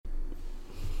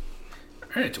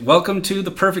All right, welcome to The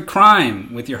Perfect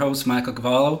Crime with your host, Michael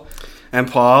Cavallo.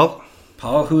 And Paul.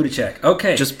 Paul Hudacek.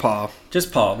 Okay. Just Paul.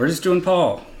 Just Paul. We're just doing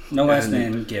Paul. No last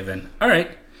name given. All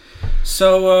right.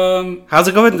 So, how's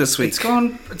it going this week? It's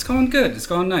going good. It's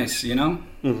going nice, you know?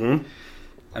 Mm-hmm.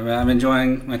 I'm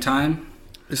enjoying my time.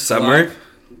 It's summer.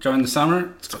 Enjoying the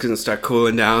summer. It's going to start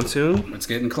cooling down soon. It's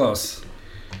getting close.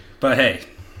 But hey,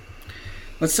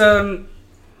 let's, I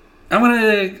want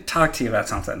to talk to you about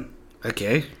something.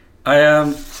 Okay.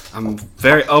 I'm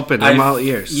very open. I'm all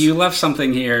ears. You left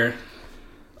something here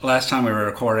last time we were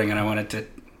recording, and I wanted to.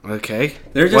 Okay.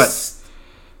 They're just.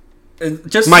 What?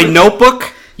 Just my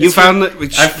notebook. You found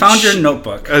it. I found your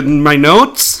notebook. My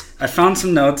notes. I found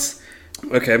some notes.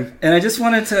 Okay. And I just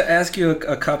wanted to ask you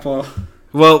a couple.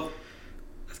 Well,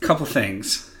 a couple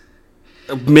things.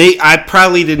 I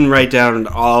probably didn't write down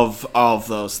all of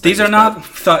those things. These are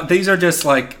not. These are just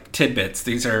like tidbits.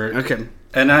 These are okay.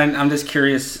 And I'm just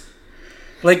curious.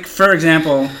 Like, for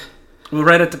example,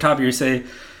 right at the top here, you say,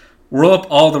 roll up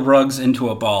all the rugs into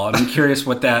a ball. And I'm curious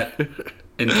what that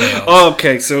entails. Oh,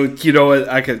 okay. So, you know what?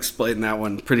 I could explain that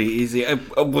one pretty easy.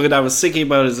 What I was thinking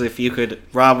about is if you could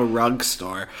rob a rug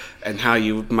store, and how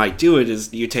you might do it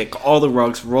is you take all the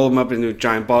rugs, roll them up into a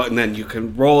giant ball, and then you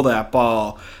can roll that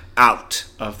ball out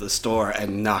of the store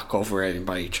and knock over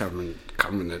anybody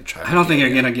coming to try. I don't think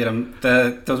you're gonna get them.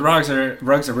 Those rugs are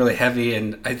really heavy,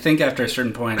 and I think after a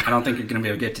certain point, I don't think you're gonna be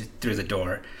able to get through the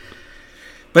door.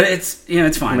 But it's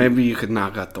it's fine. Maybe you could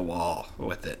knock out the wall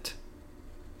with it.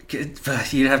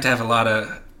 But you'd have to have a lot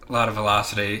of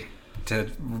velocity to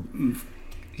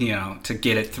to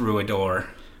get it through a door.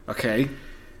 Okay.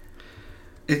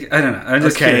 I don't know. I'm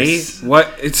just curious.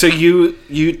 What? So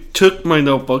you took my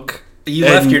notebook. You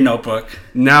left your notebook.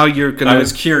 Now you're gonna. I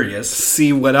was curious.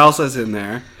 See what else is in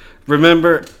there.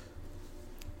 Remember,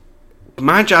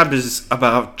 my job is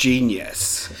about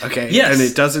genius. Okay. Yes. And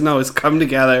it doesn't always come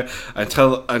together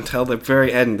until the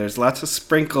very end. There's lots of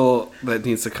sprinkle that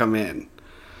needs to come in.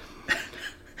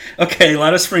 Okay, a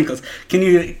lot of sprinkles. Can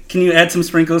you add some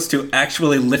sprinkles to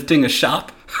actually lifting a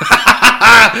shop?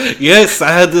 Yes,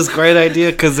 I had this great idea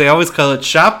because they always call it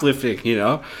shoplifting.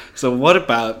 So what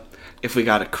about if we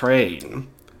got a crane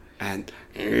and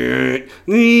you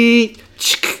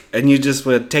just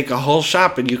would take a whole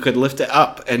shop and you could lift it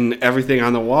up and everything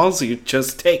on the walls you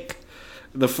just take.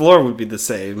 The floor would be the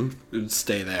same, it would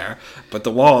stay there, but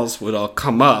the walls would all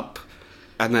come up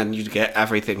and then you'd get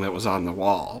everything that was on the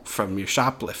wall from your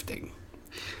shoplifting.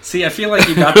 See, I feel like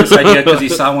you got this idea because you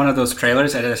saw one of those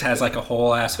trailers that just has like a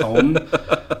whole ass home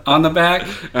on the back.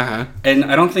 Uh-huh. And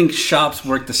I don't think shops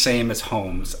work the same as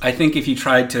homes. I think if you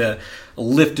tried to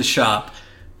lift a shop,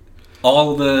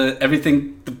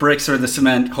 everything, the bricks or the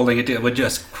cement holding it together would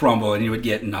just crumble and you would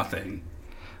get nothing.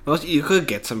 Well, you could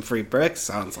get some free bricks,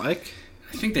 sounds like.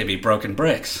 I think they'd be broken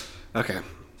bricks. Okay.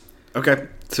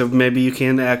 So maybe you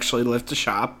can actually lift a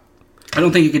shop. I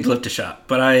don't think you could lift a shop,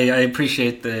 but I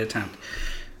appreciate the attempt.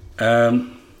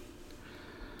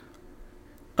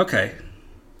 Okay.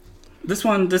 This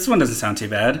one doesn't sound too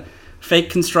bad. Fake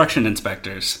construction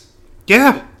inspectors.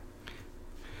 Yeah.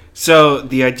 So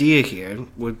the idea here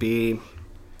would be...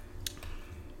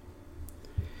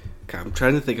 Okay, I'm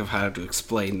trying to think of how to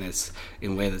explain this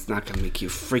in a way that's not going to make you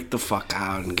freak the fuck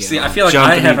out and get... See, I feel like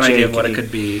I have an idea of what it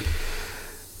could be,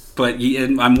 but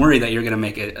I'm worried that you're going to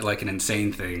make it like an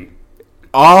insane thing.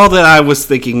 All that I was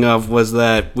thinking of was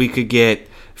that we could get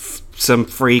some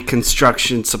free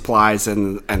construction supplies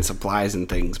and supplies and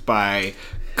things by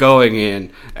going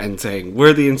in and saying,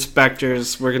 we're the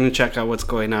inspectors, we're going to check out what's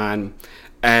going on,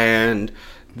 and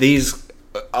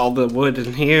all the wood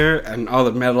in here and all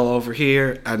the metal over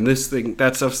here and this thing,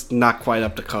 that stuff's not quite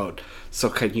up to code, so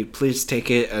can you please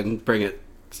take it and bring it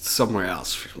somewhere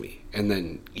else for me? And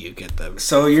then you get them.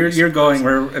 So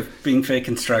we're being fake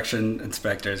construction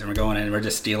inspectors, and we're going in and we're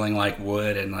just stealing like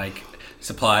wood and like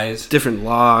supplies, different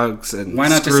logs, and why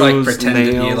not screws, just like pretend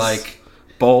nails, to be like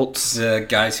bolts, the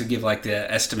guys who give like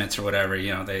the estimates or whatever.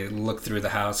 They look through the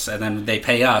house and then they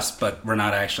pay us, but we're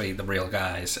not actually the real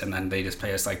guys, and then they just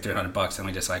pay us like $300 and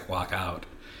we just like walk out.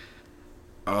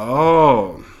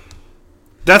 Oh,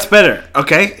 that's better.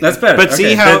 Okay, that's better. But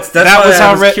see how that was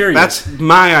already. That's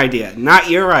my idea, not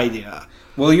your idea.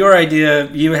 Well, your idea,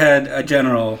 you had a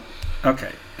general.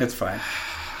 Okay, it's fine.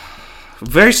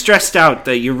 Very stressed out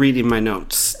that you're reading my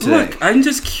notes today. Look, I'm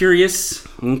just curious.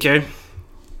 Okay.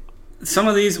 One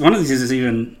of these is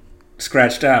even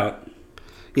scratched out.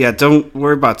 Yeah, don't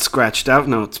worry about scratched out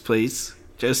notes, please.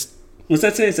 Just... What's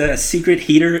that say? Is that a secret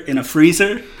heater in a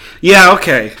freezer? Yeah,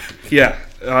 okay. Yeah.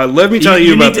 Let me tell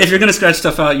you about... If you're going to scratch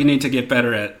stuff out, you need to get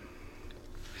better at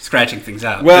scratching things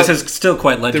out. Well, this is still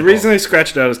quite legible. The reason I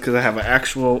scratched it out is because I have an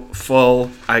actual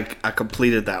full. I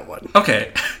completed that one.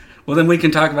 Okay. Well, then we can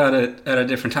talk about it at a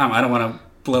different time. I don't want to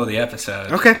blow the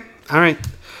episode. Okay. All right.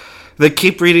 They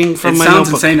keep reading from my notebook. It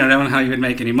sounds insane. I don't know how you would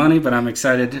make any money, but I'm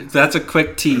excited. That's a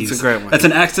quick tease. That's a great one. That's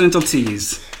an accidental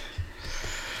tease.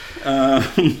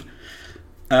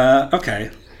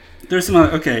 Okay. There's some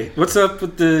other, okay. What's up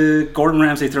with the Gordon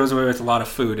Ramsay throws away with a lot of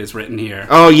food is written here.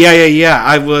 Oh, yeah.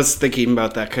 I was thinking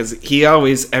about that because he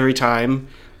always, every time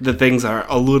the things are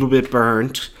a little bit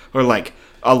burnt or like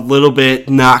a little bit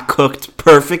not cooked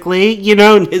perfectly,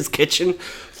 in his kitchen,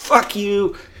 fuck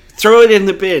you, throw it in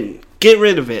the bin, get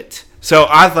rid of it. So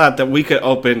I thought that we could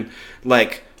open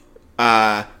like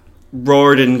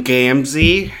Gordon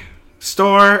Ramsay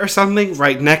store or something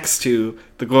right next to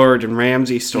the Gordon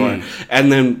Ramsay store,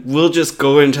 and then we'll just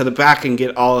go into the back and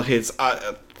get all his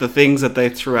the things that they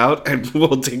threw out, and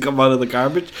we'll take them out of the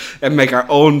garbage and make our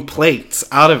own plates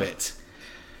out of it.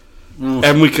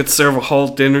 And we could serve a whole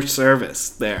dinner service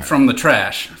there from the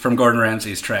trash, from Gordon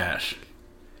Ramsay's trash.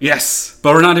 Yes,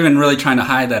 but we're not even really trying to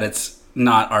hide that it's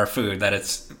not our food, that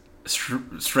it's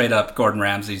straight up Gordon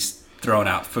Ramsay's thrown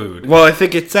out food. Well, I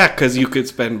think it's that because you could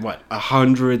spend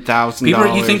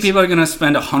 $100,000. You think people are going to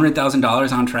spend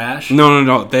 $100,000 on trash?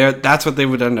 No. That's what they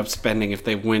would end up spending if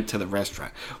they went to the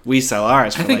restaurant. We sell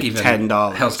ours for like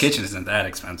 $10. Hell's Kitchen isn't that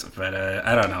expensive, but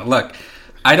I don't know. Look,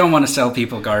 I don't want to sell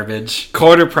people garbage.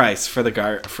 Quarter price for his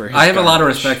I have a lot of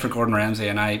respect for Gordon Ramsay,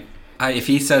 and I if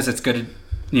he says it's good,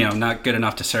 not good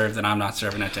enough to serve, then I'm not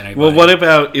serving it to anybody. Well, what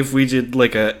about if we did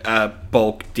like a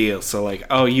bulk deal? So like,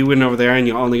 you went over there and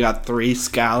you only got 3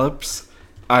 scallops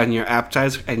on your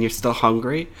appetizer and you're still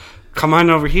hungry. Come on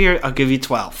over here, I'll give you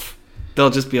 12. They'll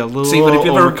just be a little. See, but if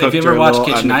you ever watch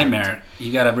Kitchen Nightmare,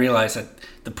 you got to realize that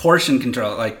the portion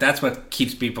control, like that's what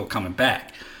keeps people coming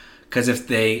back. Because if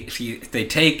they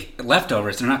take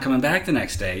leftovers, they're not coming back the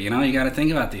next day. You got to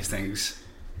think about these things.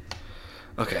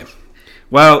 Okay.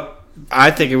 Well,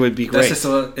 I think it would be great. It's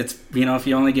if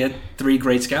you only get 3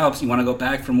 great scallops, you want to go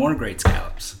back for more great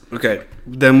scallops. Okay.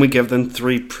 Then we give them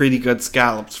 3 pretty good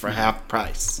scallops for half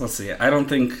price. Let's see. I don't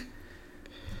think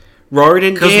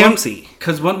Gordon Ramsay.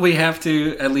 Because wouldn't we have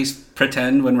to at least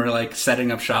pretend when we're like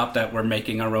setting up shop that we're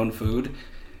making our own food?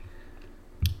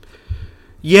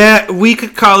 Yeah, we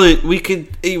could call it.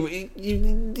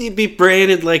 It'd be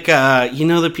branded like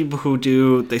the people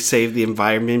who they save the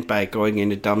environment by going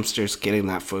into dumpsters getting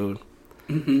that food,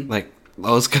 like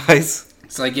those guys.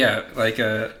 It's like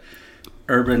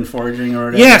urban foraging or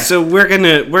whatever. Yeah, so we're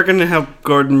gonna help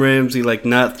Gordon Ramsay like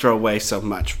not throw away so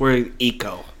much. We're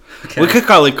eco. Okay. We could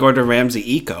call it Gordon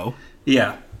Ramsay Eco.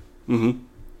 Yeah. Gordon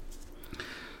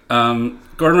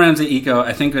Ramsay Eco.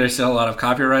 I think there's still a lot of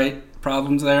copyright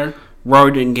problems there.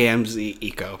 Gordon Ramsay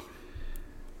Eco.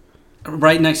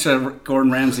 Right next to a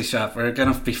Gordon Ramsay shop, we're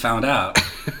gonna be found out.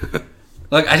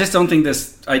 Look, I just don't think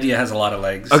this idea has a lot of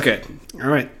legs. Okay, all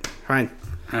right, fine.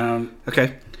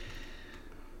 Okay.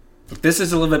 This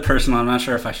is a little bit personal. I'm not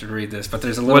sure if I should read this, but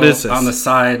there's a little on the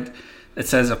side. It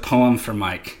says a poem for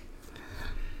Mike.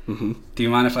 Mm-hmm. Do you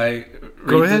mind if I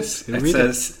read this? It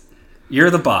says,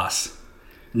 "You're the boss.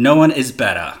 No one is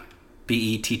better,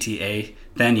 BETTA,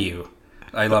 than you.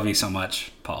 I love you so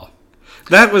much, Paul."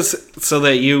 That was so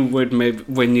that you would maybe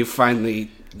when you finally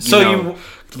you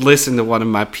listen to one of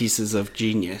my pieces of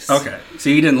genius. Okay, so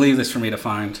you didn't leave this for me to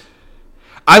find.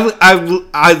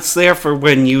 It's there for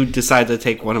when you decide to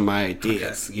take one of my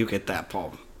ideas. Okay. You get that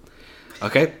poem.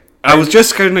 Okay, I was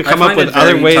just going to come up with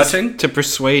other ways to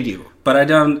persuade you, but I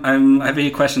don't. I have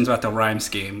any questions about the rhyme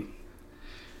scheme.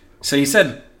 So you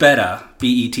said beta,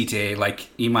 BETTA, like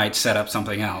you might set up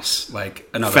something else, like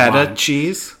another feta line.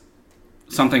 Cheese,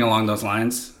 something along those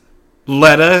lines.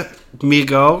 Letta me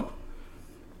go,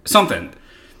 something.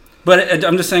 But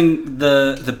I'm just saying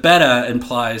the beta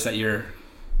implies that you're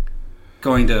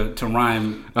going to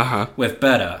rhyme with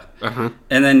beta,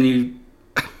 and then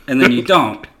you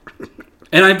don't.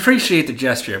 And I appreciate the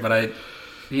gesture, but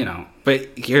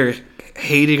But you're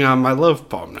hating on my love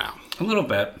poem now. A little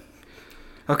bit.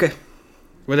 Okay,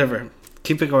 whatever.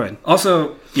 Keep it going.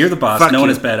 Also, you're the boss. Fuck no one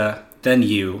is better than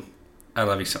you. I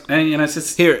love you so. And it's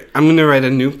just here. I'm gonna write a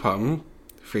new poem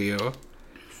for you.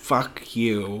 Fuck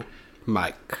you,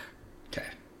 Mike. Okay.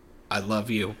 I love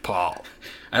you, Paul.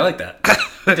 I like that.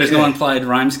 There's no implied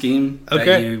rhyme scheme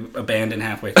that you abandon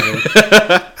halfway through.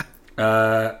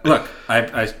 Look,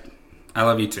 I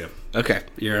love you too. Okay.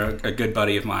 You're a good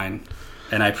buddy of mine,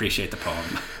 and I appreciate the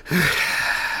poem.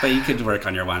 But you could work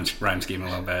on your rhyme scheme a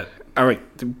little bit. All right,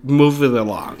 move it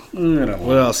along.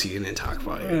 What else are you going to talk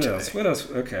about here today? What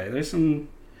else? Okay, there's some...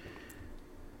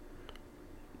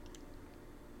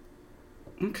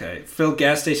 Okay. Fill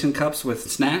gas station cups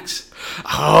with snacks?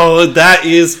 Oh, that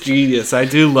is genius. I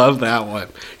do love that one.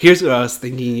 Here's what I was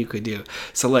thinking you could do.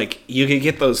 So, like, you could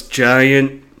get those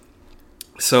giant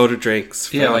soda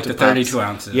drinks. Yeah, like the 32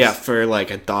 ounces. Yeah, for like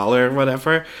 $1 or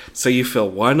whatever. So you fill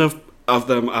one of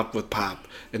them up with pop,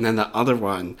 and then the other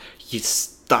one, you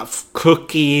stuff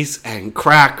cookies and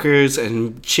crackers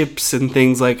and chips and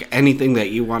things, like anything that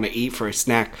you want to eat for a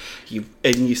snack.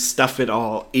 You stuff it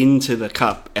all into the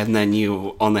cup, and then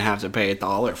you only have to pay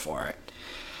 $1 for it.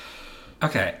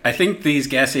 Okay, I think these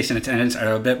gas station attendants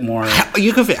are a bit more...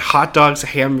 You could fit hot dogs,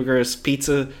 hamburgers,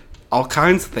 pizza, all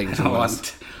kinds of things. I don't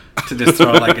want to just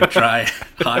throw like a dry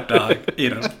hot dog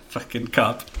in a fucking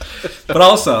cup. But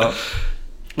also,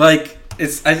 like,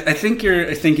 I think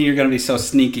you're thinking you're going to be so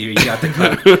sneaky. You got the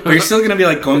cup, but you're still going to be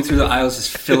like going through the aisles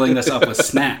just filling this up with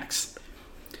snacks.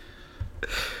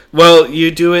 Well,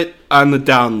 you do it on the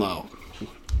down low,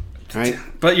 right?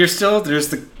 But there's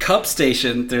the cup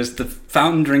station, there's the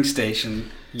fountain drink station.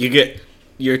 You get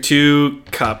your 2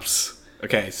 cups.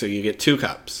 Okay, so you get 2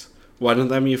 cups. One of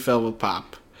them you fill with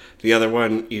pop. The other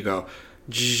one you go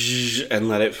and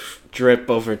let it drip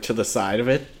over to the side of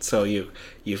it. So you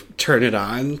turn it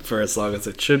on for as long as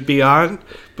it should be on,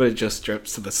 but it just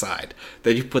drips to the side.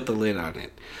 Then you put the lid on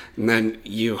it. And then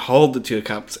you hold the 2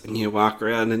 cups and you walk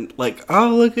around and like, oh,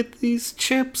 look at these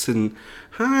chips and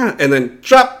then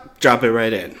drop it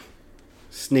right in.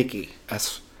 Sneaky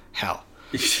as hell.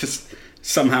 You just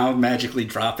somehow magically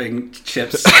dropping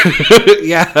chips.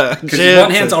 Yeah. Because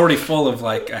one hand's already full of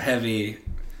like a heavy...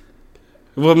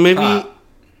 Well, maybe...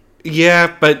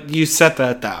 Yeah, but you set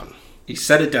that down. You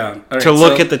set it down. All right, to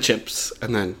look at the chips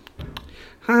and then...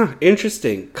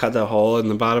 interesting. Cut a hole in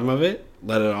the bottom of it.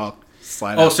 Let it all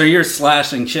slide out. So you're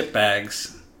slashing chip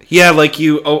bags. Yeah, like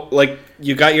you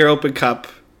got your open cup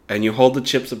and you hold the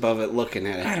chips above it looking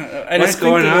at it. I don't know. What's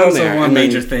going on there? One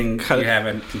major thing you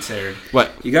haven't considered.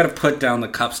 What? You got to put down the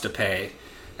cups to pay.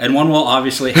 And one will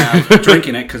obviously have a drink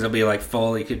in it because it'll be like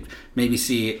full. You could maybe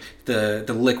see the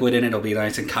liquid in it. It'll be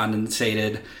nice and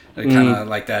condensated, kind of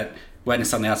like that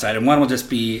wetness on the outside. And one will just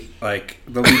be like,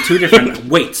 there'll be 2 different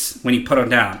weights when you put them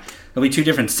down. There'll be 2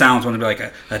 different sounds. One will be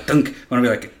like a dunk. One will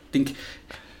be like a dink.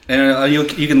 And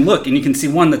you can look and you can see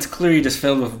one that's clearly just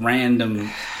filled with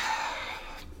random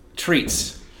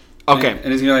treats. Okay.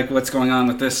 And it's like, what's going on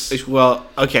with this? Well,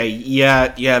 okay.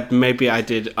 Yeah, maybe I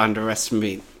did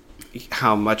underestimate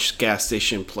how much gas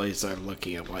station employees are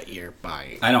looking at what you're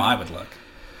buying. I know I would look.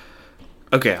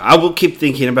 Okay, I will keep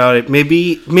thinking about it.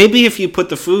 Maybe if you put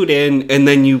the food in and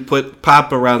then you put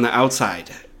pop around the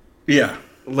outside. Yeah.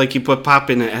 Like you put pop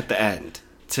in it at the end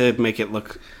to make it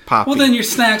look poppy. Well, then your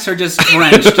snacks are just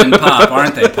drenched in pop,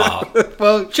 aren't they, Paul?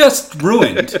 Well, just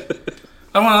ruined.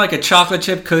 I want like a chocolate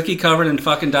chip cookie covered in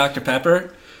fucking Dr.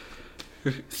 Pepper.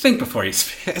 Think before you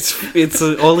speak. It's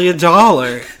only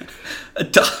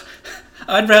 $1.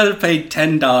 I'd rather pay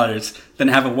 $10 than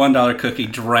have a $1 cookie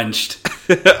drenched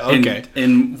okay.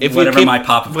 in whatever my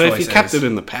pop of choice is. But if you kept it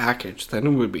in the package, then it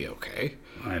would be okay.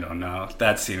 I don't know.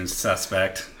 That seems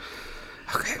suspect.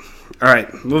 Okay. All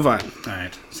right. Move on. All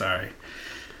right. Sorry.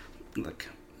 Look.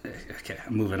 Okay.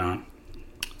 I'm moving on.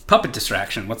 Puppet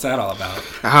distraction. What's that all about?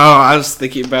 Oh, I was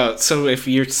thinking about, so if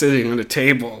you're sitting on a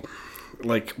table,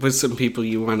 like with some people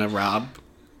you want to rob,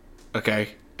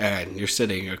 okay, and you're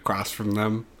sitting across from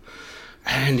them,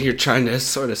 and you're trying to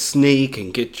sort of sneak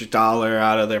and get your dollar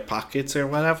out of their pockets or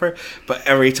whatever, but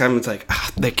every time it's like,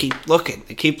 they keep looking,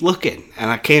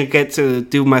 and I can't get to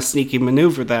do my sneaky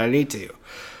maneuver that I need to.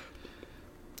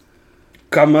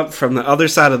 Come up from the other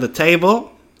side of the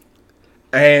table,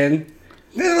 and...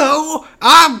 Hello,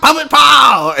 I'm Puppet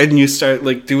Paul! And you start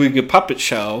like doing a puppet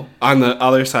show on the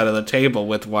other side of the table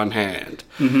with one hand.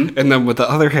 Mm-hmm. And then with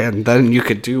the other hand, then you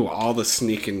could do all the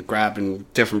sneaking, grabbing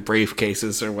different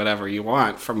briefcases or whatever you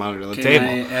want from under the table.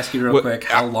 Can I ask you real quick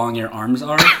how long your arms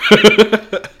are?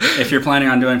 If you're planning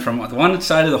on doing from one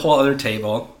side of the whole other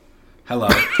table. Hello.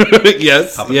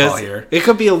 Yes, Puppet Paul here. It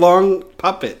could be a long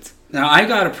puppet. Now, I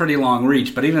got a pretty long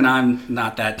reach, but even I'm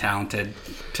not that talented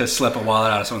to slip a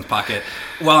wallet out of someone's pocket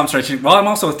while I'm stretching. While I'm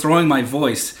also throwing my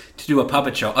voice to do a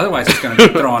puppet show. Otherwise, it's going to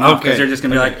be thrown off because you're just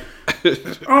going to be like,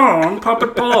 oh, I'm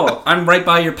Puppet Paul. I'm right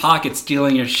by your pocket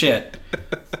stealing your shit.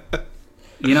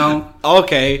 You know?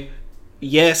 Okay.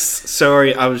 Yes.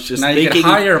 Sorry, I was just thinking. Now, you could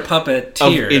hire a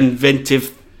puppeteer.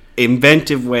 Of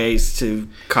inventive ways to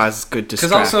cause good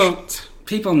distractions. Because also,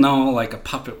 people know like a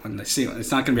puppet when they see one.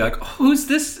 It's not going to be like, oh, who's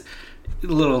this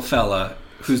little fella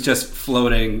who's just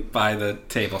floating by the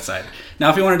table side. Now,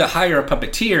 if you wanted to hire a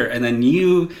puppeteer and then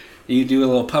you You do a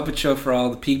little puppet show for all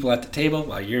the people at the table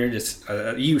while you're just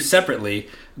you separately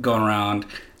going around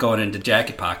going into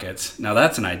jacket pockets. Now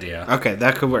that's an idea. Okay,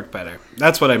 that could work better.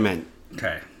 That's what I meant.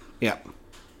 Okay. Yeah.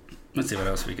 Let's see what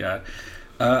else we got.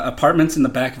 Apartments in the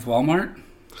back of Walmart.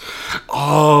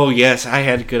 Oh yes, I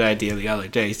had a good idea the other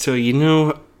day. So you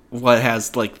know what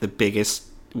has like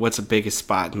what's the biggest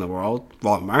spot in the world?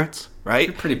 Walmart's, right?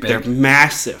 They're pretty big. They're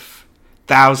massive.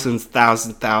 Thousands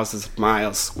of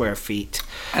miles, square feet.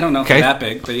 I don't know if they're that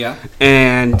big, but yeah.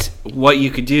 And what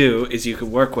you could do is you could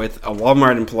work with a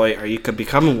Walmart employee, or you could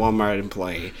become a Walmart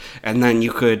employee, and then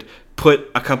you could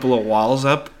put a couple of walls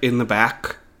up in the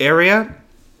back area,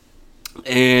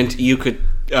 and you could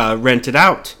rent it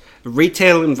out.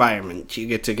 Retail environment.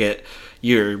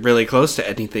 You're really close to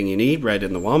anything you need right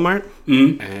in the Walmart,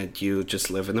 and you just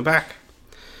live in the back.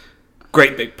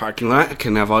 Great big parking lot.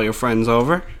 Can have all your friends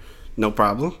over. No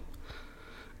problem.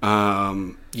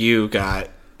 You got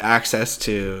access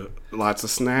to lots of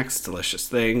snacks, delicious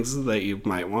things that you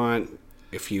might want.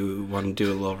 If you want to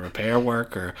do a little repair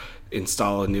work or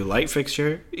install a new light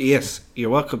fixture, yes, you're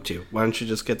welcome to. Why don't you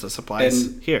just get the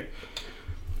supplies here?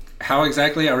 How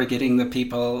exactly are we getting the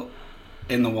people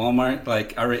in the Walmart?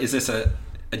 Like, is this a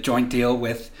joint deal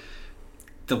with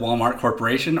the Walmart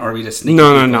Corporation, or are we just sneaking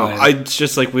No. It's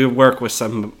just like we work with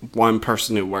one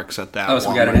person who works at that. Oh, so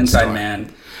we got an inside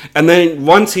man. And then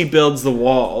once he builds the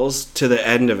walls to the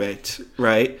end of it,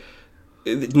 right?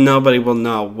 Nobody will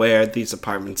know where these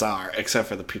apartments are except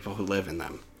for the people who live in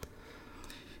them.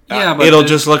 Yeah, but it'll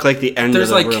just look like the end of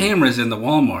the room. There's like cameras in the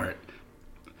Walmart.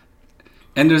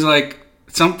 And there's like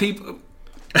some people,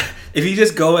 if you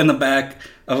just go in the back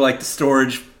of like the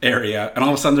storage area and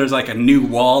all of a sudden there's like a new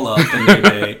wall up in your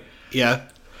day. Yeah.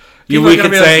 We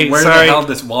could say, where the hell did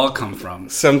this wall come from?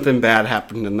 Something bad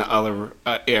happened in the other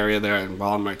area there and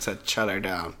Walmart said shut her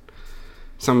down.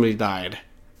 Somebody died.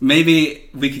 Maybe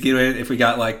we could get it if we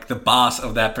got like the boss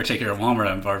of that particular Walmart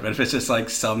on board, but if it's just like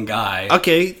some guy.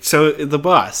 Okay, so the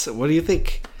boss, what do you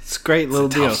think? It's a great little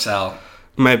deal. Tough sell.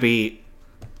 Might be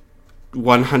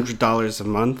 $100 a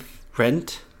month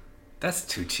rent. That's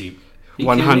too cheap.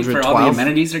 $112 for all the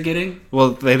amenities they're getting.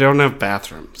 Well, they don't have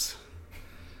bathrooms.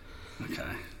 Okay.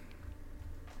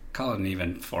 Call it an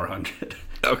even 400.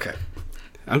 Okay.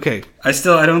 I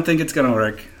don't think it's gonna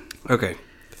work. Okay.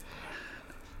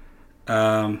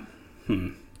 Let's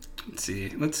see.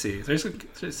 There's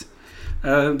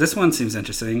this one seems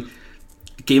interesting.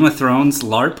 Game of Thrones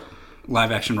LARP,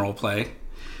 live action role play.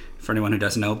 For anyone who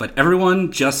doesn't know, but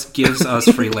everyone just gives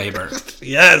us free labor.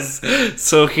 Yes.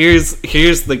 So here's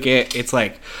the game. It's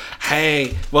like,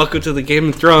 hey, welcome to the Game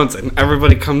of Thrones, and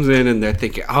everybody comes in and they're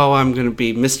thinking, oh, I'm gonna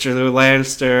be Mr.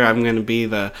 Lannister. I'm gonna be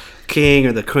the king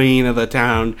or the queen of the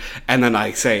town. And then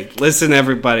I say, listen,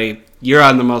 everybody, you're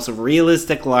on the most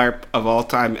realistic LARP of all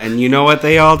time. And you know what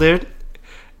they all did?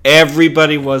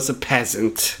 Everybody was a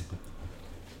peasant.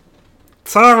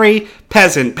 Sorry,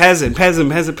 peasant.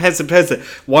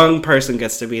 One person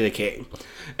gets to be the king.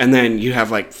 And then you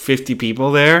have like 50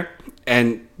 people there,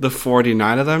 and the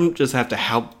 49 of them just have to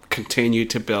help continue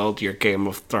to build your Game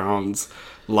of Thrones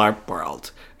LARP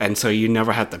world. And so you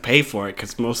never have to pay for it,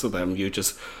 because most of them, you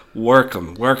just work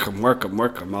them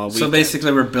all week. So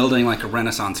basically we're building like a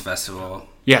Renaissance festival.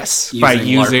 Yes, by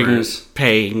using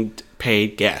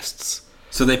paid guests.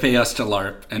 So they pay us to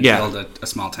LARP and build a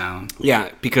small town.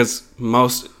 Yeah, because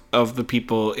most of the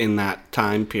people in that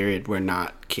time period were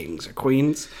not kings or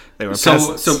queens. They were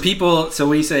peasants. So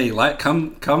we say,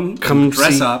 come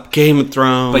dress up. Game of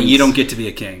Thrones. But you don't get to be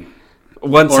a king.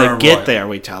 Once they get there,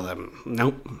 we tell them,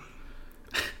 nope.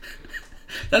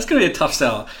 That's going to be a tough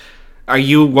sell. Are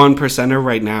you 1%er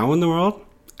right now in the world?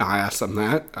 I asked them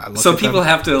that. So people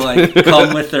have to like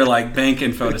come with their like bank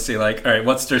info to see like, all right,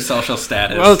 what's their social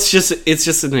status? Well, it's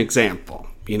just an example,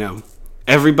 you know.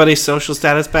 Everybody's social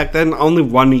status back then, only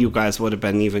one of you guys would have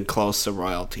been even close to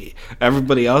royalty.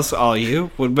 Everybody else, all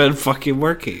you, would have been fucking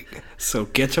working. So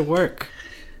get to work.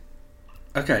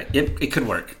 Okay, it could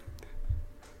work.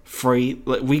 Free.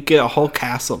 We get a whole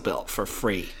castle built for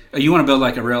free. You want to build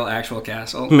like a real actual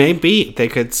castle? Maybe they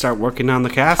could start working on the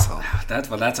castle.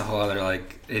 That's a whole other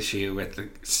like issue with the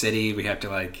city. We have to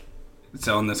like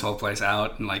zone this whole place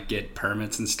out and like get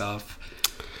permits and stuff.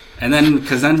 And then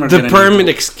because then we're the permit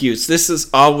excuse. This is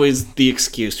always the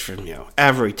excuse from you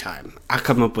every time. I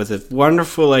come up with a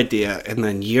wonderful idea, and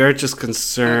then you're just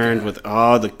concerned with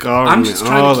the government. I'm just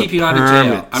trying to keep you out of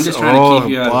jail. I'm just trying to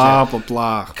keep you out of jail. Blah blah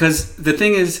blah. Because the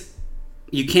thing is,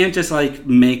 you can't just like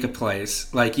make a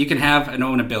place. Like you can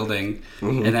own a building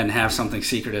and then have something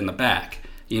secret in the back.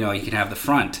 You know, you can have the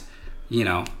front.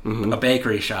 a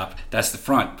bakery shop. That's the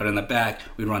front, but in the back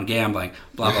we run gambling.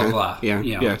 Blah blah blah.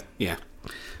 Yeah.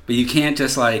 But you can't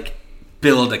just like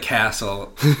build a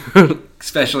castle,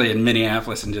 especially in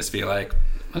Minneapolis, and just be like,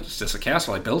 well, it's just a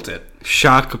castle. I built it.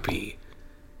 Shakopee.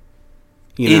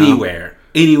 Anywhere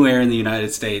in the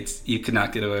United States, you could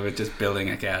not get away with just building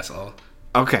a castle.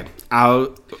 Okay.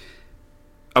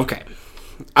 Okay.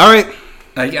 All right.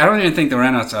 Like, I don't even think the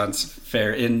Renaissance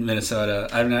Fair in Minnesota,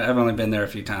 I've only been there a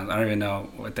few times. I don't even know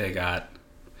what they got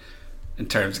in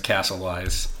terms of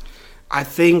castle-wise. I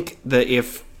think that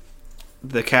if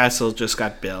the castle just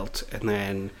got built and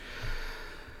then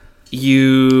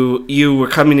you were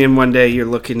coming in one day, you're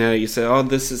looking at it, you say, oh,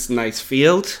 this is a nice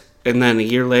field. And then a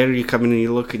year later, you come in and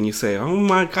you look and you say, oh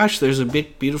my gosh, there's a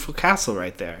big, beautiful castle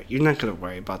right there. You're not going to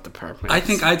worry about the permits. I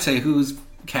think I'd say, whose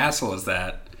castle is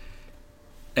that?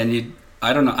 And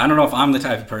I don't know if I'm the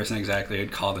type of person exactly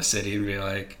who'd call the city and be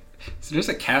like, so there's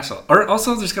a castle. Or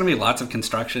also there's going to be lots of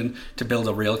construction to build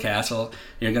a real castle.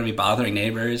 You're going to be bothering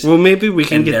neighbors. Well, maybe we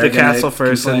can get the castle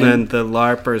first, complain. And then the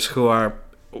LARPers who are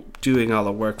doing all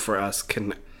the work for us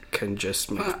can just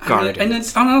make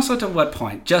gardens. And also to what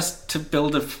point? Just to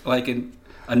build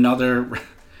another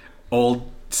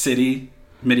old city,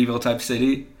 medieval type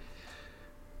city?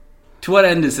 To what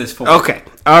end is this for? Okay.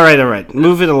 All right.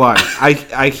 Move it along.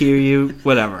 I hear you.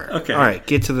 Whatever. Okay. All right.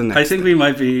 Get to the next. I think we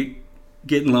might be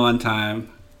getting low on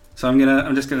time, so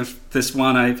I'm just gonna. This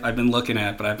one I've been looking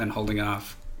at, but I've been holding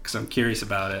off because I'm curious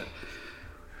about it.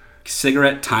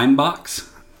 Cigarette time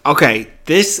box. Okay.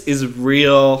 This is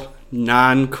real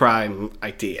non-crime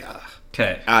idea.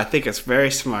 Okay. I think it's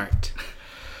very smart.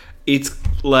 It's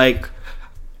like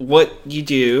what you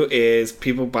do is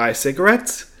people buy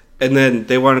cigarettes. And then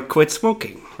they want to quit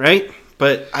smoking, right?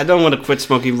 But I don't want to quit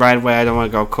smoking right away. I don't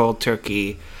want to go cold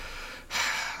turkey.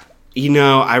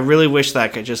 I really wish that I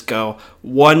could just go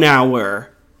 1 hour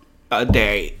a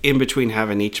day in between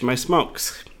having each of my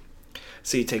smokes.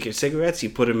 So you take your cigarettes,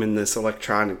 you put them in this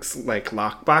electronics, like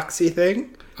lockboxy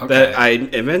thing that I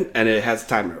invent, and it has a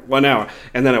timer. 1 hour.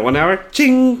 And then at 1 hour,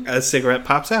 ching, a cigarette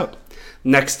pops out.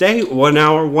 Next day, 1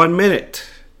 hour, 1 minute.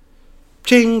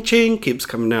 Ching, ching, keeps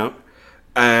coming out.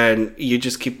 And you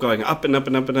just keep going up and up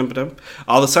and up and up and up.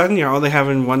 All of a sudden, you're only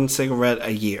having 1 cigarette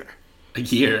a year. A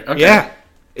year? Okay. Yeah.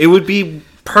 It would be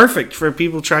perfect for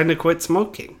people trying to quit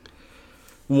smoking.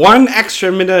 1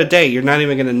 extra minute a day, you're not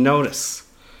even going to notice.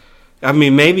 I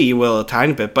mean, maybe you will a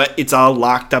tiny bit, but it's all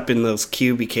locked up in those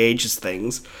QB cages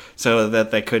things so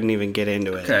that they couldn't even get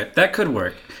into it. Okay, that could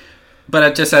work.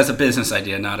 But just as a business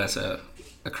idea, not as a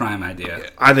crime idea.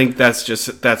 I think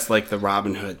that's like the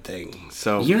Robin Hood thing.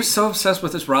 So you're so obsessed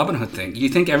with this Robin Hood thing. You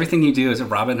think everything you do is a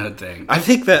Robin Hood thing. I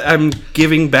think that I'm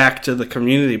giving back to the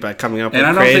community by coming up with creative...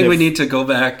 And I don't think we need to go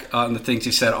back on the things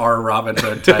you said are Robin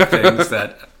Hood type things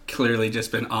that clearly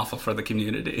just been awful for the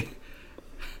community.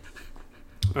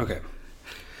 Okay.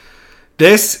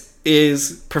 This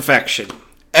is perfection.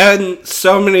 And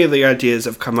so many of the ideas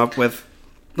I've come up with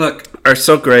are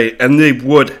so great, and they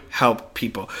would help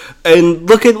people. And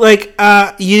look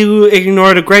at, you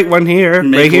ignored a great one here.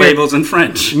 Make labels in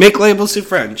French. Make labels in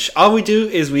French. All we do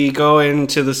is we go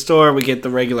into the store, we get the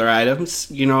regular items,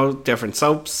 different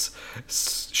soaps,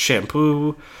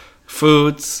 shampoo,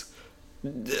 foods,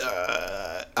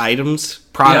 items,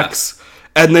 products.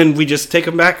 Yeah. And then we just take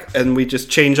them back, and we just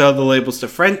change all the labels to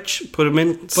French, put them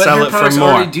in, sell it for more. But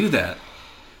already do that.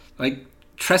 Like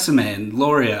Tresemme and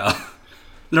L'Oreal.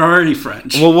 They're already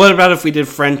French. Well, what about if we did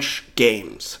French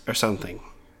games or something?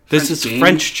 This is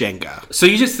French Jenga. So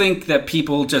you just think that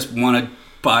people just want to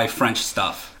buy French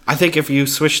stuff? I think if you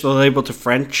switch the label to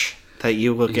French, that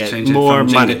you will get more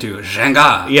money. Jenga to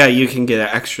Jenga. Yeah, you can get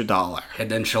an extra $1.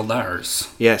 Head and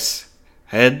shoulders. Yes.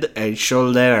 Head and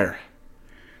shoulder.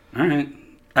 All right.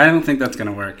 I don't think that's going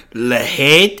to work. Le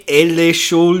head et le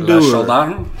shoulder. Le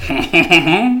shoulder.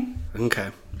 Okay.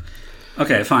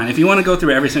 Okay, fine. If you want to go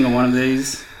through every single one of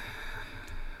these,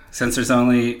 since there's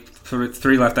only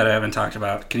 3 left that I haven't talked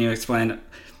about, can you explain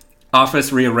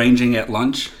office rearranging at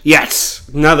lunch? Yes.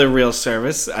 Another real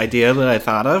service idea that I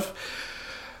thought of.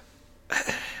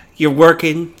 You're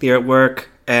at work,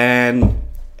 and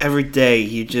every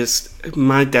day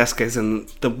my desk is in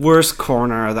the worst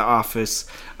corner of the office.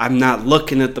 I'm not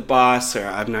looking at the boss, or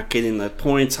I'm not getting the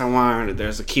points I want, or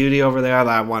there's a cutie over there that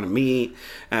I want to meet,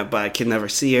 but I can never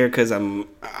see her because I'm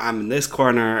in this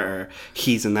corner, or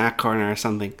he's in that corner or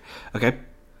something. Okay?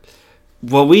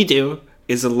 What we do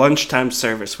is a lunchtime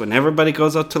service. When everybody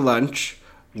goes out to lunch,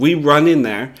 we run in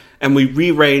there, and we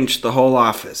rearrange the whole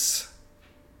office.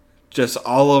 Just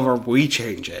all over, we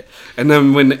change it. And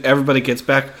then when everybody gets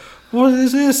back, what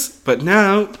is this? But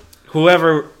now,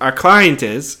 whoever our client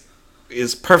is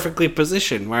is perfectly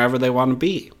positioned wherever they want to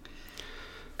be.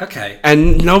 Okay.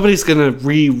 And nobody's going to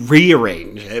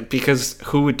rearrange it, because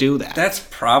who would do that? That's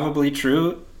probably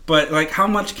true. But, like, how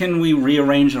much can we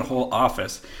rearrange a whole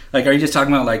office? Like, are you just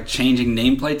talking about, like, changing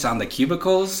nameplates on the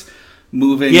cubicles?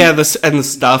 Moving... Yeah, and the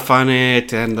stuff on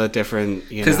it and the different,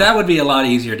 Because that would be a lot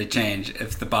easier to change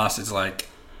if the boss is like,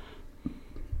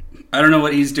 I don't know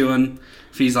what he's doing.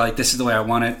 If he's like, this is the way I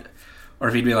want it. Or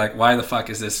if he'd be like, why the fuck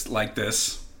is this like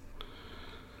this?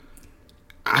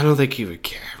 I don't think he would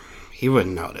care. He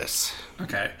wouldn't notice.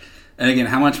 Okay. And again,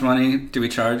 how much money do we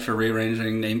charge for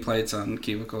rearranging nameplates on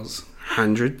cubicles?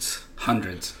 Hundreds.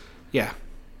 Yeah.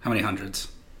 How many hundreds?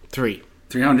 3.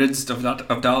 300s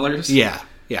of dollars? Yeah.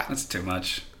 That's too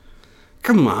much.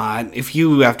 Come on. If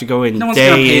you have to go in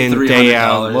day in, day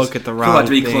out, look at the wrong thing. You'll have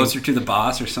to be closer to the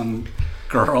boss or some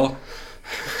girl.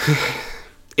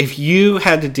 If you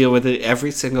had to deal with it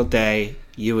every single day,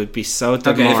 you would be so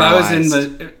demoralized. Okay, if I was in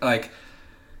the, like,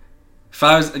 if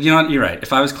I was, you know what, you're right.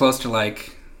 If I was close to,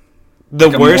 like the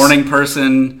like worst, a morning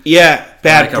person. Yeah,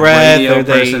 bad like breath, or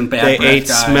person, they ate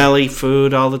guy. Smelly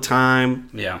food all the time.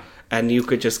 Yeah. And you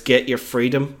could just get your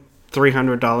freedom,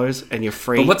 $300, and you're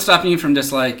free. But what's stopping you from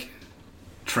just, like,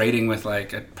 trading with,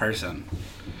 like, a person?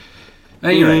 No,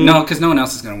 you're right. No, because no one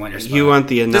else is going to want your spot. You want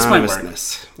the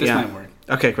anonymousness. This might work.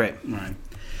 Okay, great. All right.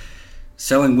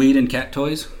 Selling weed and cat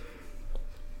toys?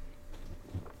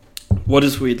 What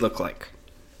does weed look like?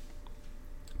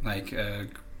 Like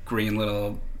green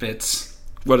little bits.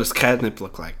 What does catnip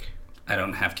look like? I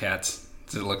don't have cats.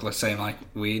 Does it look the same like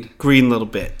weed? Green little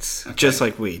bits. Okay. Just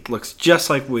like weed. Looks just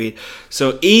like weed.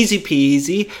 So easy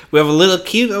peasy. We have a little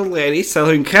cute old lady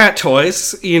selling cat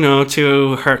toys,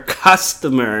 to her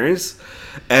customers.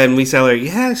 And we tell her,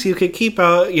 yes, you could keep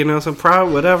some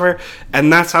product, whatever.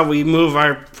 And that's how we move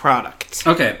our product.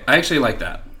 Okay, I actually like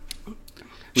that.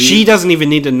 She doesn't even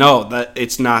need to know that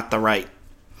it's not the right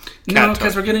cat No,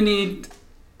 because we're going to need...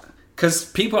 Because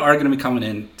people are going to be coming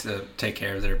in to take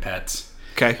care of their pets.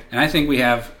 Okay. And I think we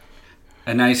have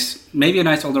maybe a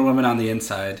nice older woman on the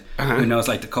inside who knows,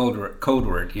 like, the code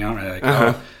word, Like,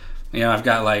 I've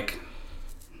got, like...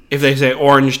 If they say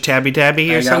orange tabby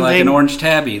or something? I got, like, an orange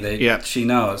tabby that she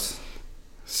knows.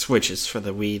 Switches for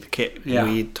the weed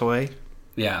toy?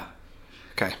 Yeah.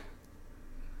 Okay.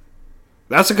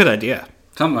 That's a good idea.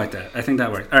 Something like that. I think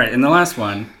that works. All right, and the last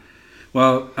one.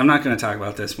 Well, I'm not going to talk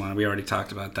about this one. We already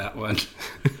talked about that one.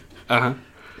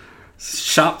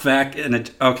 Shop Vac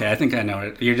okay, I think I know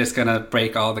it. You're just going to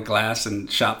break all the glass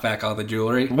and shop vac all the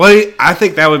jewelry? Well, I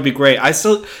think that would be great.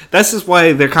 This is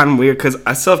why they're kind of weird, because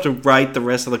I still have to write the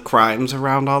rest of the crimes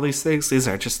around all these things. These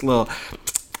are just little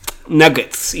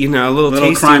nuggets, little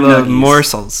tasty crime little nuggies.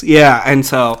 Morsels. Yeah, and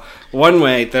so one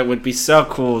way that would be so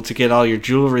cool to get all your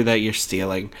jewelry that you're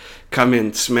stealing, come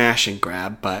in, smash and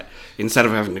grab, but instead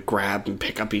of having to grab and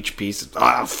pick up each piece,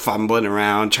 fumbling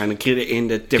around, trying to get it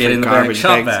into different garbage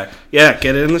bags. Shop Vac. Yeah,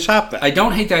 get it in the Shop Vac. I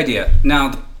don't hate the idea.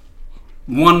 Now,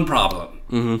 one problem.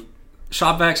 Mm-hmm.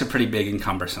 Shop Vacs are pretty big and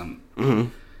cumbersome. Mm-hmm.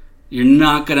 You're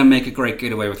not going to make a great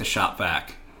getaway with a Shop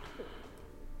Vac.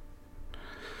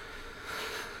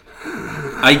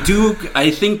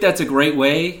 I think that's a great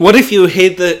way. What if you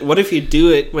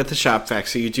do it with the Shop Vac?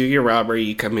 So you do your robbery,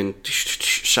 you come in,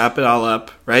 shop it all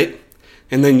up, right?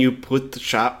 And then you put the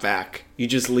Shop Vac. You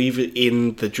just leave it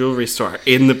in the jewelry store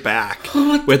in the back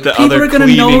with the other. People are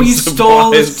gonna know you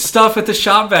stole the stuff at the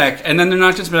Shop Vac, and then they're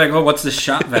not just be like, "Oh, what's the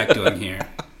Shop Vac doing here?"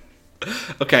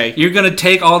 Okay, you're gonna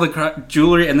take all the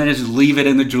jewelry and then just leave it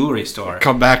in the jewelry store.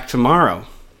 Come back tomorrow.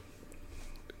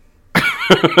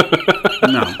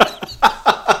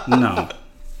 No.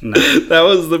 That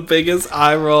was the biggest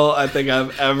eye roll I think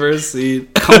I've ever seen.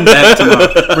 Come back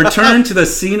tomorrow. Return to the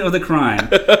scene of the crime.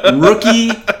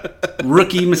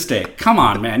 Rookie mistake. Come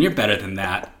on, man. You're better than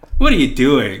that. What are you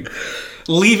doing?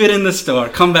 Leave it in the store.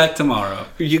 Come back tomorrow.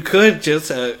 You could just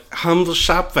a humble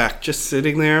Shop Vac just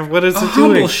sitting there. What is it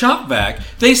doing? Humble Shop Vac?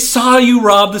 They saw you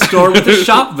rob the store with a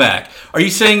Shop Vac. Are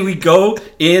you saying we go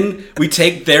in, we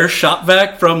take their Shop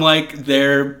Vac from, like,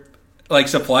 their... like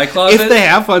supply closet? If they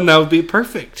have one, that would be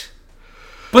perfect.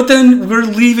 But then we're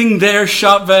leaving their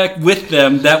Shop Vac with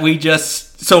them that we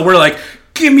just... So we're like,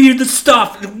 give me the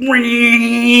stuff.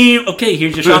 Okay,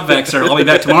 here's your Shop Vac, sir. I'll be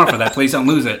back tomorrow for that. Please don't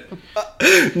lose it.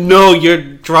 No, you're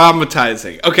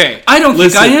dramatizing. Okay. I don't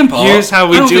think I am, Paul. Here's how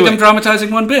we do it. I don't think I'm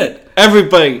dramatizing one bit.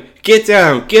 Everybody, get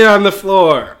down. Get on the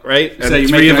floor, right? And so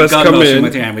you're making a gun motion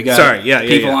with your hand. We got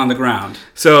people on the ground.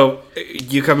 So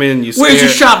you come in, you stare. Where's your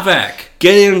Shop Vac?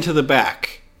 Get into the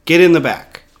back. Get in the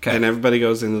back. Okay. And everybody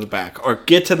goes into the back. Or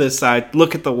get to this side.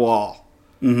 Look at the wall.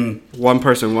 Mm-hmm. One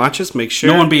person watches. Make sure.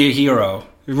 No one be a hero.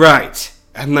 Right.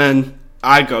 And then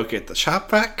I go get the Shop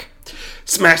Vac,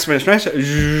 smash,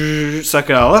 suck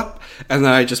it all up, and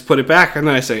then I just put it back, and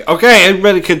then I say, okay,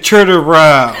 everybody can turn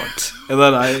around. And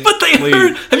then I But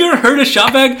have you ever heard a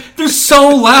Shop Vac? They're so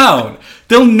loud.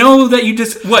 They'll know that you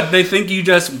just, they think you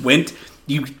just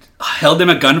you held them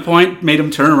at gunpoint, made them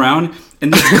turn around,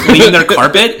 and just clean their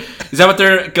carpet? Is that what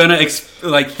they're gonna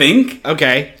think?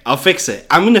 Okay, I'll fix it.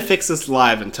 I'm gonna fix this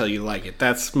live until you like it.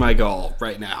 That's my goal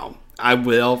right now. I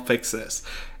will fix this.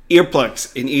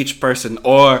 Earplugs in each person,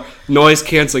 or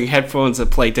noise-canceling headphones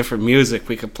that play different music.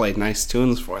 We could play nice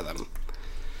tunes for them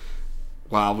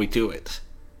while we do it.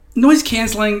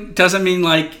 Noise-canceling doesn't mean,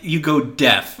 you go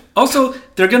deaf. Also,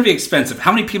 they're going to be expensive.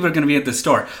 How many people are going to be at the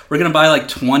store? We're going to buy,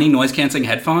 20 noise-canceling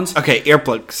headphones? Okay,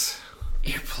 earplugs.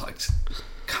 Earplugs.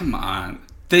 Come on.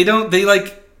 They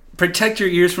protect your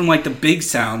ears from, the big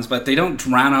sounds, but they don't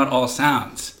drown out all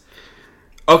sounds.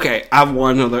 Okay, I have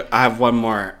one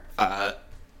more,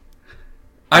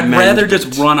 I'd rather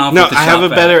just run off with the Shop Vac. No, I have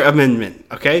a better amendment,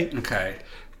 okay? Okay.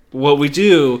 What we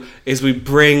do is we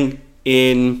bring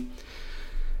in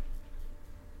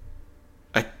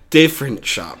a different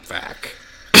Shop Vac.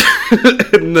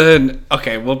 And then,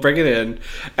 we'll bring it in,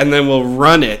 and then we'll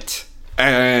run it,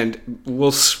 and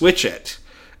we'll switch it.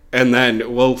 And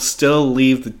then we'll still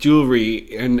leave the jewelry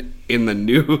in the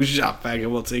new Shop Vac,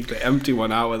 and we'll take the empty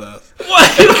one out with us. Why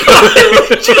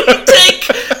would you take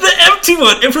the empty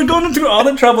one? If we're going through all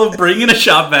the trouble of bringing a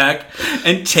Shop Vac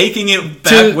and taking it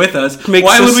back with us,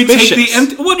 why would we take the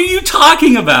empty? What are you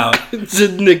talking about? To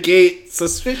negate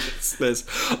suspiciousness.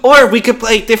 Or we could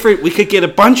play different. We could get a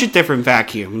bunch of different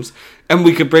vacuums, and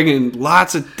we could bring in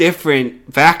lots of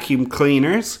different vacuum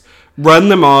cleaners. Run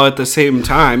them all at the same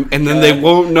time, and then they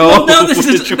won't know. Well, no, this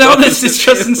is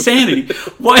just insanity.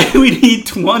 Why do we need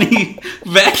 20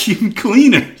 vacuum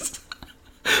cleaners?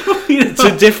 It's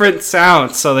a different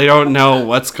sound, so they don't know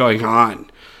what's going on.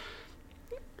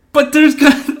 But there's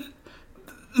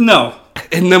no.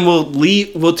 And then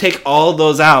we'll take all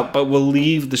those out, but we'll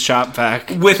leave the Shop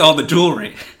Vac with all the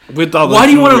jewelry. Why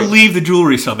do you want to leave the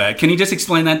jewelry so bad? Can you just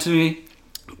explain that to me?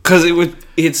 Because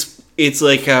it's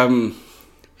like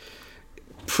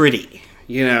pretty,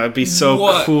 it'd be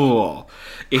so cool.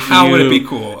 How would it be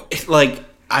cool?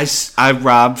 I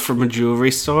robbed from a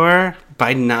jewelry store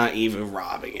by not even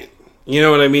robbing it. You know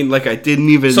what I mean? I didn't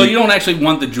even. So you don't actually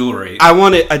want the jewelry? I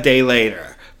want it a day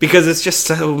later because it's just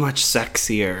so much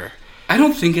sexier. I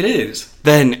don't think it is.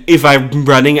 Then if I'm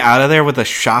running out of there with a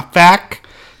Shop Vac,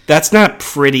 that's not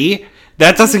pretty.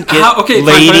 That doesn't get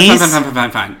ladies.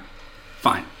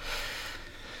 Fine.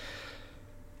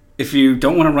 If you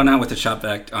don't want to run out with the Shop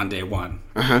Vac on day one,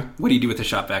 what do you do with the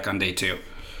Shop Vac on day two?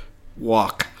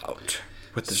 Walk out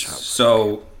with the Shop Vac.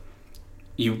 So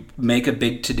you make a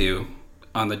big to-do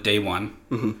on the day one.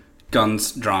 Mm-hmm.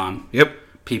 Guns drawn. Yep.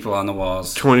 People on the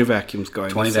walls. 20 vacuums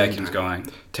going. 20 vacuums going.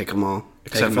 Take them all.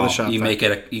 Except for the Shop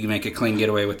Vac. You make a clean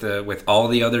getaway with all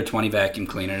the other 20 vacuum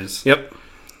cleaners. Yep.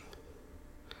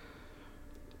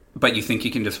 But you think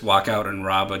you can just walk out and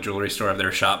rob a jewelry store of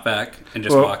their Shop Vac and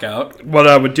just walk out? What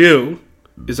I would do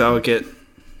is I would get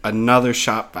another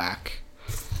Shop Vac.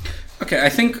 Okay, I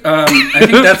think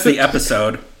that's the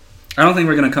episode. I don't think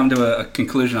we're going to come to a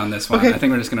conclusion on this one. Okay. I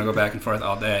think we're just going to go back and forth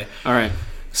all day. All right.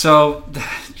 So,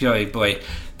 boy,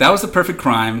 that was the perfect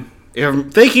crime.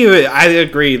 Thank you. I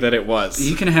agree that it was.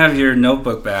 You can have your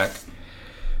notebook back.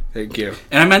 Thank you.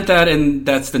 And I meant that, and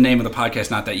that's the name of the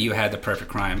podcast, not that you had the perfect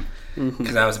crime.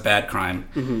 Because that was a bad crime.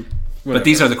 Mm-hmm. But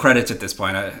these are the credits at this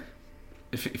point.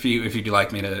 If you'd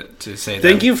like me to say that.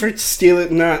 Thank you for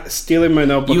not stealing my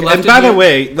notebook. And by the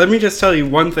way, let me just tell you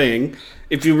one thing.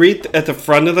 If you read at the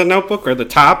front of the notebook or the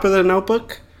top of the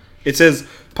notebook, it says,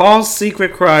 Paul's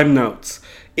Secret Crime Notes.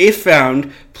 If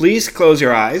found, please close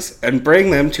your eyes and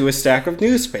bring them to a stack of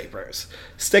newspapers.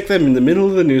 Stick them in the middle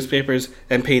of the newspapers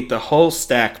and paint the whole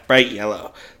stack bright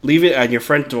yellow. Leave it on your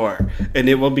front door, and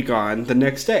it will be gone the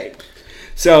next day.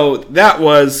 So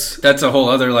that's a whole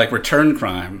other return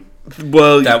crime.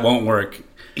 Well, that won't work.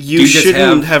 You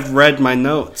shouldn't have read my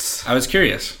notes. I was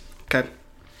curious. Okay.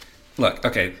 Look,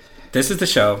 okay, this is the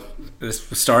show. This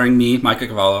was starring me, Micah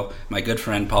Cavallo, my good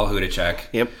friend Paul Hudacek.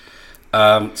 Yep.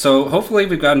 So hopefully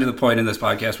we've gotten to the point in this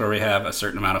podcast where we have a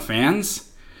certain amount of fans.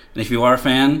 And if you are a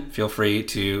fan, feel free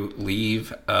to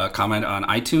leave a comment on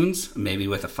iTunes, maybe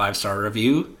with a 5-star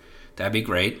review. That'd be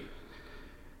great.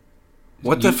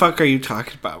 What the fuck are you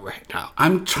talking about right now?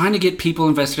 I'm trying to get people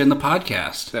invested in the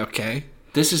podcast. Okay.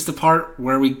 This is the part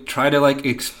where we try to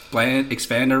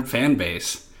expand our fan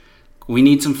base. We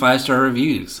need some 5-star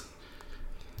reviews.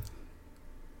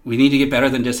 We need to get better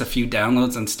than just a few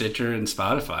downloads on Stitcher and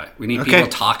Spotify. We need people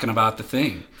talking about the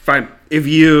thing. Fine. If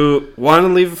you want to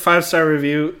leave a 5-star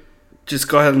review, just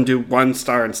go ahead and do 1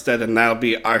 star instead, and that'll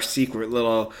be our secret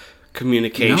little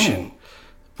communication. No.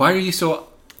 Why are you so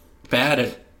bad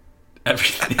at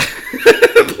everything?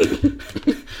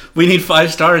 We need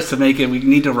 5 stars to make it. We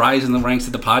need to rise in the ranks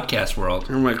of the podcast world.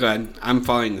 Oh my god, I'm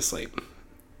falling asleep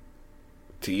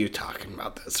to you talking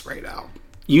about this right now.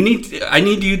 I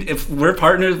need you. If we're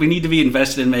partners, we need to be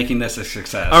invested in making this a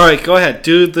success. All right, go ahead.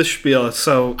 Do the spiel.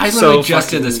 I literally just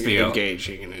did the spiel.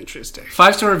 Engaging and interesting.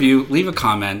 5-star review. Leave a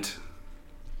comment.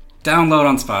 Download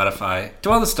on Spotify.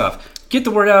 Do all the stuff. Get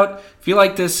the word out. If you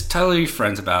like this, tell your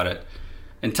friends about it.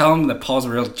 And tell them that Paul's a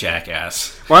real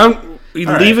jackass. Why don't you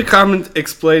leave a comment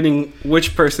explaining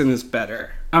which person is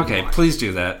better? Okay, please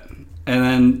do that. And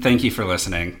then thank you for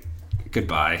listening.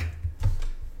 Goodbye.